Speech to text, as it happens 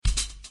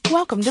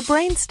Welcome to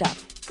Brain Stuff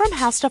from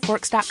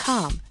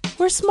HowStuffWorks.com,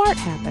 where smart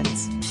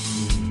happens.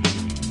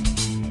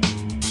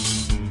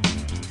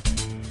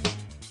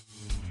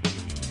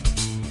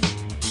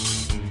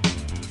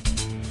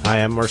 Hi,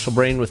 I'm Marshall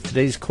Brain with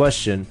today's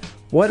question.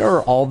 What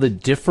are all the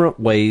different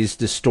ways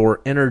to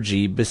store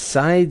energy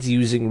besides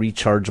using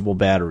rechargeable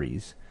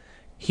batteries?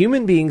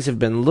 Human beings have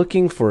been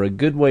looking for a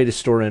good way to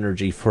store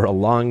energy for a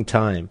long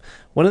time.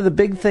 One of the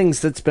big things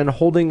that's been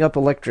holding up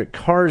electric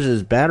cars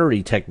is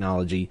battery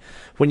technology.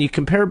 When you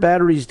compare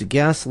batteries to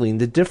gasoline,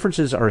 the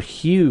differences are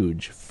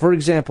huge. For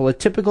example, a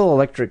typical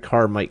electric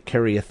car might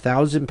carry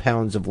 1,000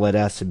 pounds of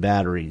lead-acid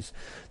batteries.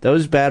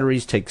 Those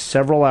batteries take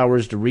several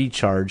hours to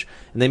recharge,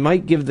 and they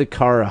might give the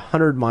car a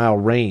 100-mile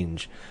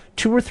range.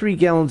 2 or 3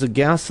 gallons of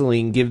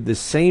gasoline give the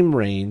same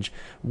range,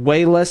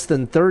 weigh less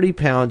than 30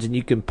 pounds, and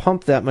you can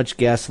pump that much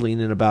gasoline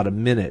in about a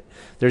minute.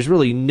 There's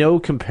really no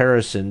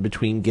comparison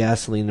between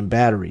gasoline and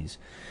batteries.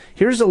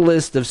 Here's a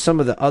list of some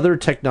of the other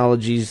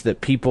technologies that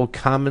people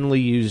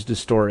commonly use to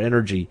store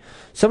energy.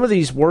 Some of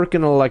these work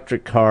in an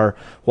electric car,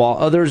 while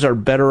others are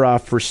better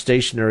off for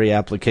stationary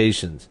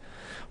applications.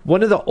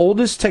 One of the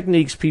oldest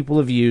techniques people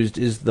have used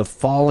is the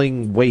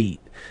falling weight.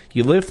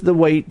 You lift the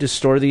weight to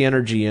store the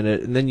energy in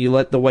it, and then you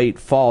let the weight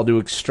fall to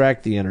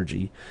extract the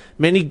energy.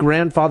 Many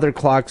grandfather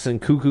clocks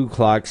and cuckoo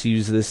clocks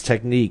use this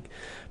technique.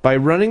 By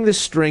running the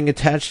string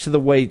attached to the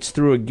weights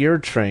through a gear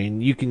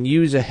train, you can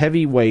use a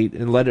heavy weight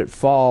and let it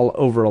fall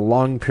over a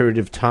long period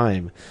of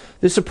time.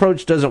 This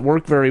approach doesn't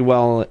work very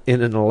well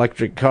in an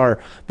electric car,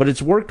 but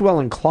it's worked well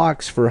in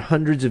clocks for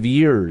hundreds of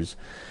years.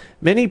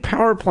 Many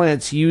power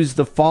plants use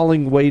the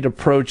falling weight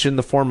approach in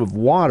the form of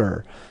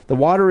water. The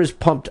water is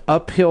pumped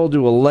uphill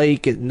to a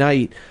lake at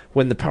night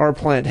when the power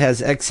plant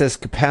has excess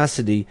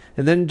capacity,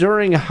 and then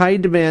during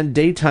high-demand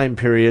daytime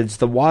periods,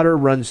 the water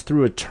runs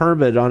through a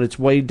turbine on its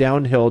way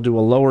downhill to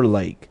a lower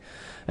lake.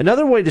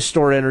 Another way to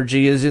store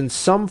energy is in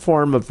some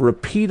form of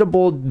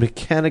repeatable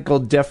mechanical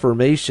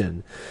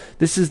deformation.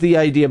 This is the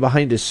idea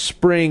behind a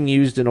spring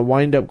used in a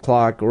wind-up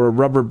clock or a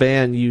rubber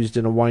band used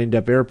in a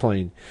wind-up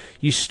airplane.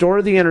 You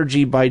store the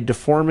energy by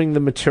deforming the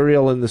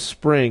material in the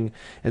spring,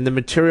 and the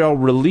material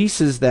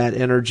releases that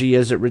energy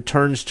as it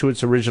returns to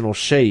its original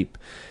shape.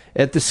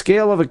 At the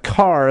scale of a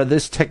car,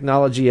 this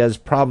technology has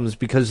problems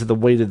because of the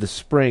weight of the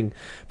spring,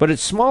 but at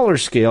smaller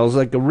scales,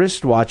 like a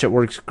wristwatch, it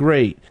works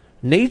great.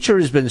 Nature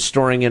has been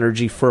storing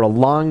energy for a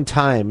long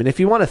time, and if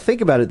you want to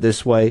think about it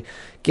this way,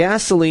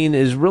 gasoline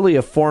is really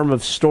a form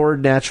of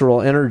stored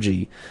natural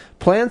energy.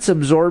 Plants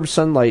absorb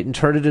sunlight and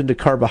turn it into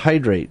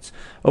carbohydrates.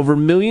 Over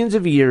millions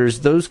of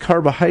years, those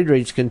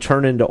carbohydrates can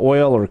turn into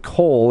oil or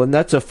coal, and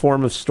that's a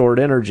form of stored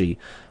energy.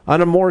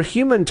 On a more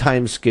human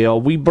time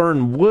scale, we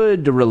burn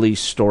wood to release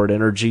stored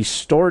energy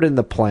stored in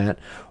the plant,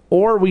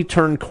 or we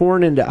turn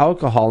corn into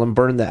alcohol and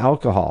burn the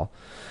alcohol.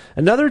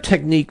 Another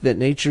technique that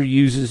nature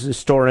uses to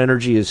store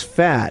energy is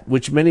fat,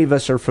 which many of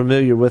us are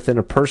familiar with in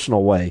a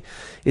personal way.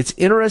 It's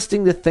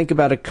interesting to think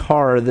about a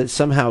car that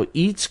somehow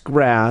eats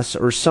grass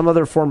or some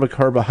other form of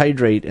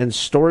carbohydrate and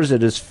stores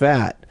it as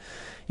fat.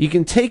 You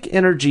can take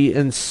energy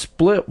and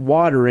split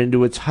water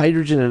into its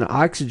hydrogen and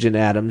oxygen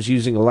atoms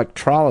using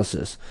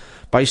electrolysis.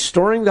 By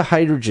storing the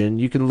hydrogen,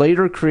 you can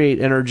later create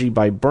energy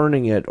by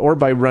burning it or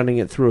by running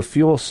it through a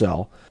fuel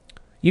cell.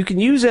 You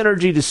can use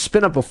energy to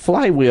spin up a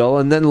flywheel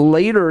and then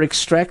later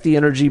extract the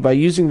energy by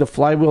using the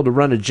flywheel to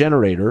run a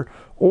generator,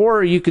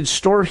 or you could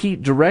store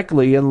heat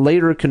directly and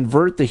later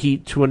convert the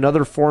heat to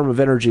another form of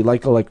energy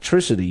like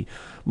electricity.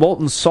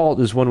 Molten salt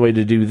is one way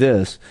to do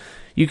this.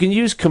 You can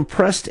use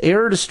compressed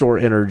air to store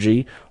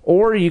energy,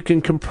 or you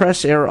can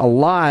compress air a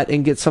lot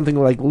and get something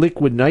like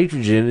liquid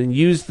nitrogen and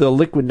use the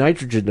liquid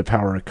nitrogen to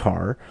power a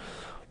car.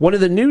 One of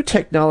the new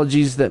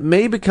technologies that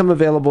may become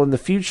available in the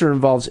future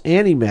involves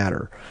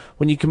antimatter.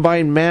 When you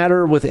combine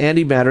matter with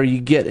antimatter,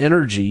 you get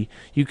energy.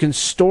 You can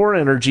store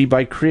energy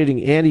by creating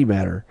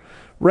antimatter.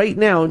 Right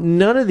now,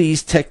 none of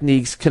these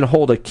techniques can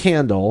hold a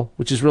candle,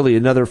 which is really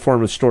another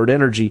form of stored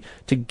energy,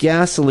 to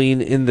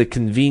gasoline in the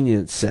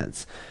convenience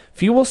sense.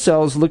 Fuel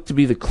cells look to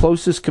be the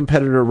closest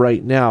competitor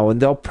right now, and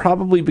they'll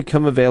probably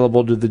become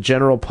available to the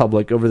general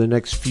public over the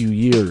next few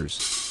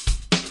years.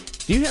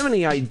 Do you have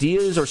any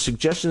ideas or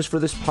suggestions for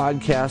this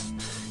podcast?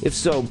 If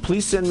so,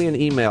 please send me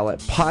an email at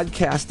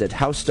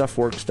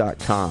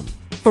podcast@howstuffworks.com.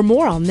 For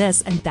more on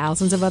this and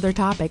thousands of other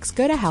topics,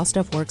 go to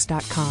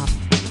HowStuffWorks.com.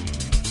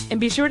 And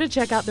be sure to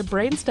check out the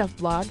Brain Stuff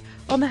blog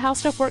on the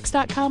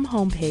HowStuffWorks.com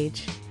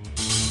homepage.